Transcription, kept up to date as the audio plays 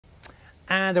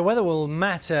And the weather will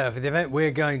matter for the event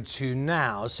we're going to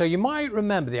now. So you might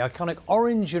remember the iconic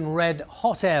orange and red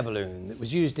hot air balloon that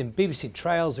was used in BBC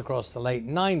trails across the late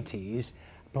 90s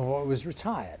before it was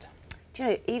retired. Do you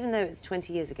know, even though it's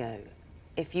 20 years ago,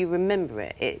 if you remember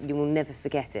it, you will never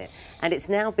forget it. And it's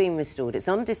now been restored. It's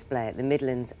on display at the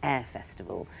Midlands Air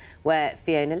Festival, where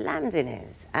Fiona Landon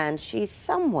is. And she's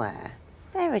somewhere.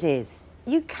 There it is.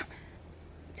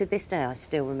 To this day, I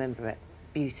still remember it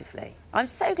beautifully. I'm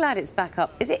so glad it's back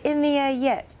up. Is it in the air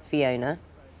yet, Fiona?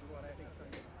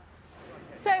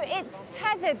 So it's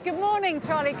tethered. Good morning,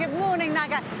 Charlie. Good morning,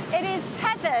 Naga. It is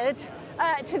tethered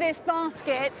to this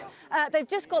basket. They've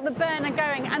just got the burner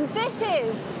going, and this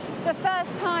is the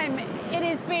first time it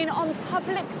has been on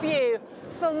public view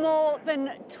for more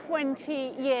than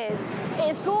 20 years.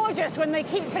 It's gorgeous when they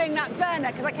keep putting that burner,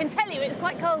 because I can tell you it's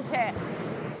quite cold here.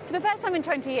 For the first time in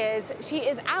 20 years, she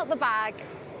is out the bag.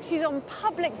 She's on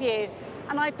public view,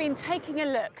 and I've been taking a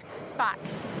look back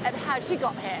at how she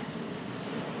got here.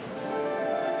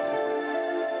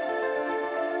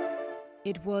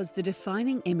 It was the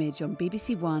defining image on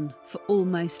BBC One for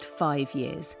almost 5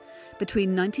 years,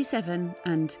 between 97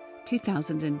 and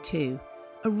 2002.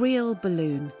 A real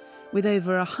balloon with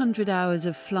over 100 hours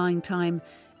of flying time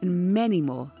and many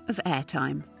more of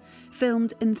airtime.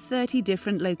 Filmed in 30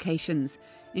 different locations,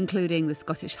 including the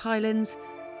Scottish Highlands,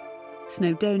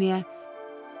 Snowdonia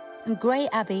and Grey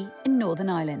Abbey in Northern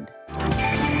Ireland.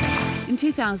 In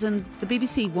 2000, the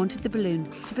BBC wanted the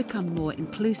balloon to become more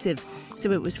inclusive,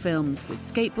 so it was filmed with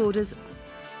skateboarders,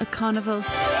 a carnival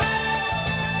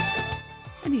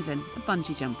and even a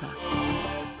bungee jumper.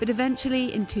 But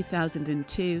eventually, in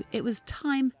 2002, it was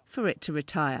time for it to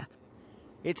retire.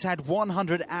 It's had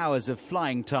 100 hours of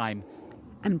flying time.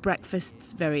 And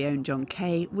Breakfast's very own John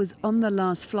Kay was on the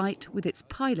last flight with its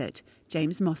pilot,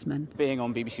 James Mossman. Being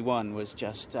on BBC One was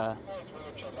just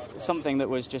something that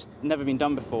was just never been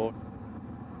done before.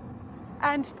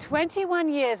 And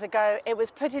 21 years ago, it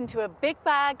was put into a big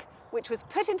bag, which was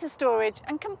put into storage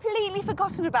and completely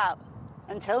forgotten about,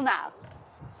 until now.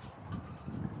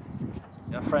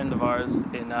 A friend of ours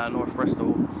in North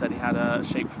Bristol said he had a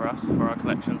shape for us, for our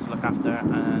collection to look after,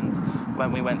 and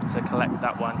when we went to collect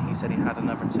that one, he said he had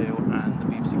another two, and the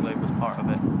BBC Globe was part of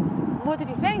it. What did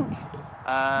you think?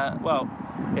 Well,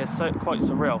 it's quite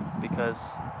surreal, because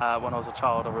when I was a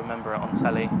child, I remember it on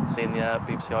telly, seeing the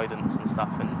BBC idents and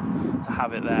stuff, and to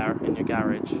have it there in your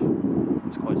garage,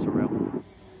 it's quite surreal.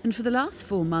 And for the last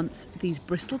 4 months, these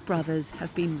Bristol brothers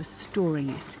have been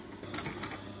restoring it.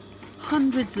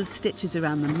 Hundreds of stitches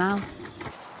around the mouth,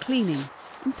 cleaning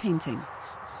and painting.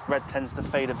 Red tends to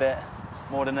fade a bit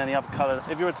more than any other colour.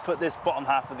 If you were to put this bottom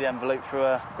half of the envelope through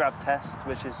a grab test,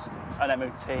 which is an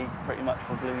MOT pretty much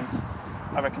for balloons,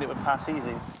 I reckon it would pass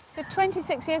easy. So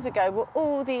 26 years ago, were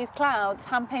all these clouds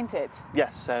hand-painted?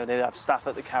 Yes, so they'd have staff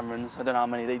at the Camerons. I don't know how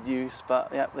many they'd use,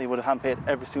 but yeah, they would have hand-painted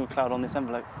every single cloud on this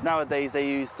envelope. Nowadays, they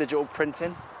use digital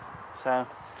printing, so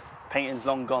painting's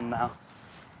long gone now.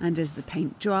 And as the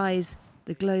paint dries,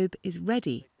 the globe is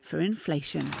ready for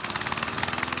inflation. And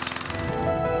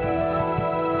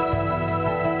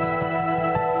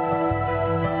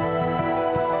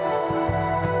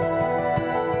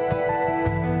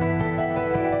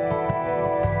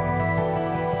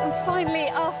finally,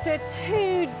 after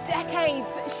 2 decades,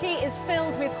 she is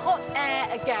filled with hot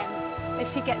air again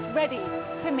as she gets ready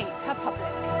to meet her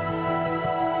public.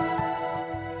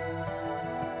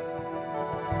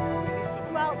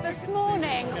 Well, this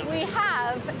morning we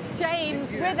have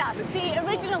James with us, the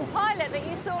original pilot that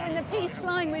you saw in the piece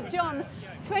Flying with John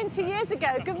 20 years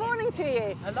ago. Good morning to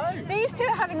you. Hello. These two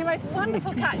are having the most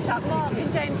wonderful catch-up, Mark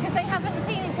and James, because they haven't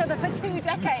seen each other for 2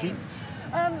 decades.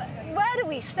 Where do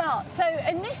we start? So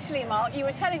initially, Mark, you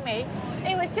were telling me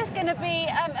it was just going to be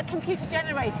a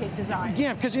computer-generated design.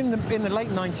 Yeah, because in the late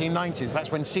 1990s,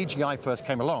 that's when CGI first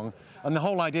came along, and the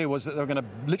whole idea was that they were going to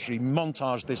literally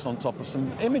montage this on top of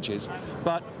some images,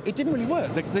 but it didn't really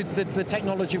work. The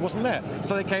technology wasn't there.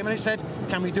 So they came and they said,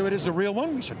 can we do it as a real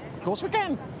one? We said, of course we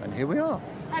can, and here we are.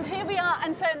 And here we are,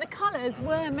 and so the colours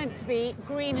were meant to be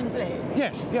green and blue.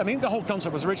 Yes, yeah, I mean, the whole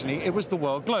concept was originally, it was the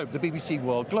World Globe, the BBC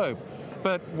World Globe.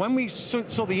 But when we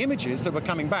saw the images that were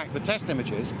coming back, the test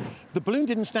images, the balloon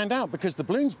didn't stand out because the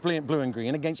balloon's blue and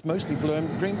green against mostly blue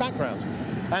and green backgrounds.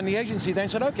 And the agency then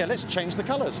said, OK, let's change the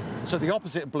colours. So the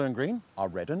opposite of blue and green are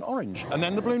red and orange. And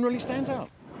then the balloon really stands out.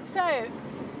 So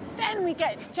then we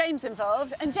get James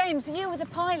involved. And James, you were the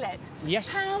pilot.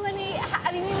 Yes. I mean,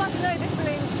 you must know this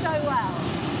balloon so well.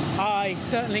 I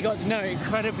certainly got to know it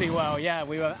incredibly well, yeah.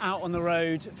 We were out on the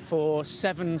road for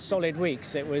 7 solid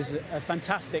weeks. It was a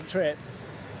fantastic trip.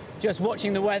 Just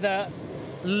watching the weather,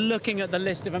 looking at the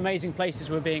list of amazing places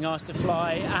we're being asked to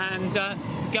fly, and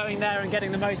going there and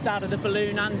getting the most out of the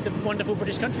balloon and the wonderful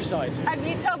British countryside. And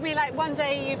you told me, like, one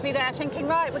day you'd be there thinking,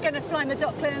 right, we're going to fly in the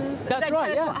Docklands. That's Then right, tell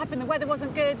us yeah. what happened. The weather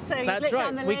wasn't good, so you That's lit right.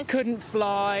 down the We list. couldn't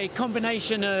fly.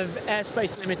 Combination of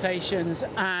airspace limitations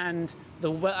and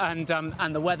the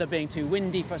weather being too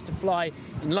windy for us to fly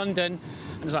in London.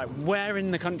 And it's like, where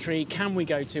in the country can we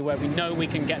go to where we know we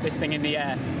can get this thing in the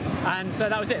air? And so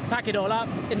that was it. Pack it all up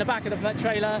in the back of the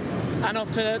trailer and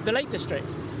off to the Lake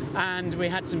District. And we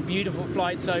had some beautiful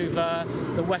flights over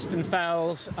the Western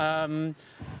Fells,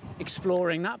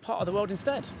 exploring that part of the world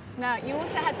instead. Now, you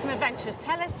also had some adventures.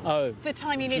 Tell us the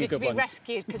time you a few needed to good be ones.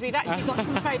 rescued, because we've actually got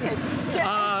some photos.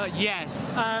 Yes.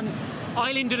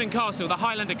 Eileanderdon Castle, the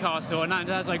Highlander Castle, and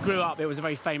as I grew up, it was a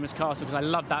very famous castle because I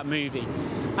loved that movie.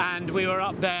 And we were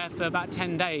up there for about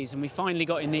 10 days, and we finally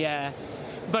got in the air.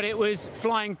 But it was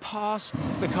flying past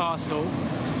the castle,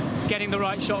 getting the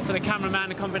right shot for the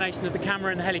cameraman, a combination of the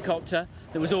camera and the helicopter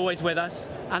that was always with us,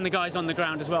 and the guys on the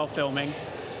ground as well filming.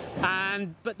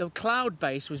 But the cloud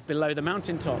base was below the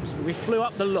mountaintops. We flew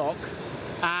up the loch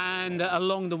and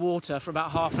along the water for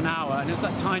about half an hour, and it was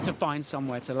that time to find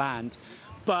somewhere to land.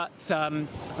 But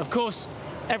of course,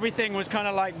 everything was kind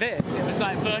of like this. It was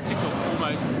like vertical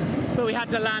almost. But we had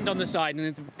to land on the side,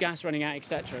 and the gas running out,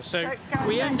 etc. So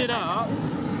we ended up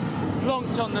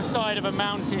plonked on the side of a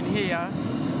mountain here,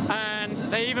 and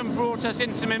they even brought us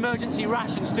in some emergency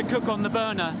rations to cook on the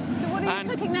burner. So what are you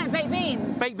cooking there? Baked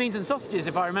beans? Baked beans and sausages,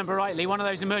 if I remember rightly, one of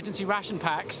those emergency ration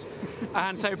packs.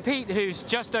 And so Pete, who's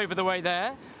just over the way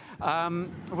there,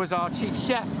 was our chief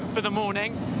chef for the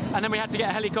morning, and then we had to get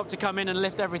a helicopter come in and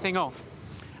lift everything off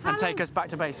and take us back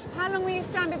to base. How long were you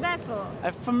stranded there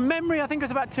for? From memory, I think it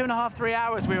was about 2.5 to 3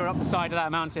 hours we were up the side of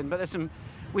that mountain, but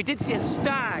we did see a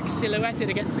stag silhouetted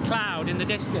against the cloud in the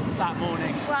distance that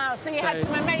morning. Wow, so you had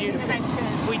some amazing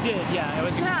adventures. We did, yeah, it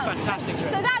was a fantastic trip.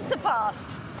 So that's the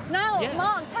past. Now, Yeah.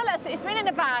 Mark, tell us, it's been in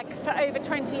a bag for over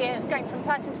 20 years, going from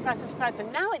person to person to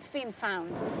person. Now it's been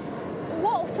found.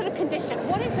 What sort of condition?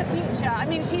 What is the future? I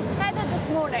mean, she's tethered this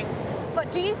morning,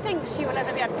 but do you think she will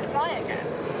ever be able to fly again?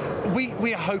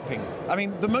 We are hoping. I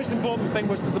mean, the most important thing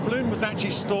was that the balloon was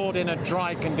actually stored in a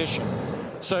dry condition.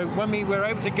 So when we were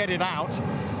able to get it out,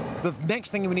 the next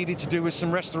thing we needed to do was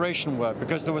some restoration work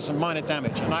because there was some minor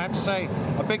damage. And I have to say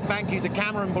a big thank you to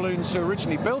Cameron Balloons, who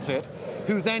originally built it,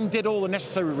 who then did all the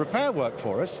necessary repair work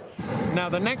for us. Now,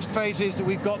 the next phase is that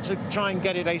we've got to try and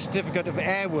get it a certificate of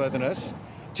airworthiness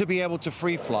to be able to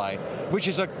free fly, which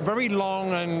is a very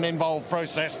long and involved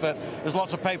process that there's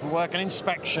lots of paperwork and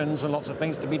inspections and lots of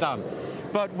things to be done.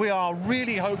 But we are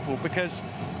really hopeful because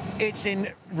it's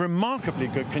in remarkably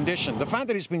good condition. The fact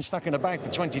that it's been stuck in a bag for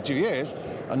 22 years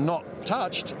and not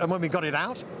touched, and when we got it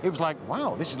out, it was like,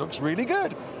 wow, this looks really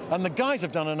good. And the guys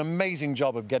have done an amazing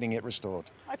job of getting it restored.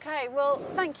 Okay, well,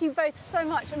 thank you both so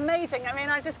much. Amazing. I mean,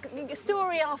 I just,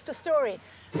 story after story.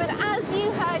 But as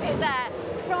you heard it there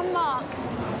from Mark,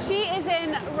 she is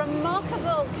in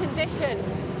remarkable condition.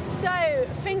 So,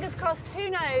 fingers crossed, who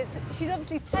knows? She's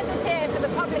obviously tethered here for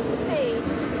the public to see.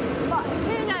 But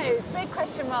who knows? Big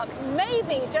question marks.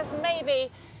 Maybe, just maybe,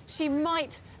 she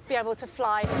might be able to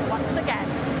fly once again.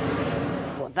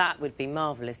 Well, that would be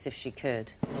marvellous if she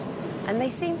could. And they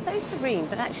seem so serene,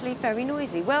 but actually very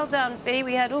noisy. Well done, Bea.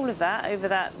 We had all of that over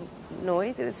that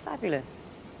noise. It was fabulous.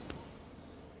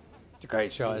 It's a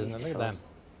great shot, isn't it? Look at them.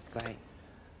 Great.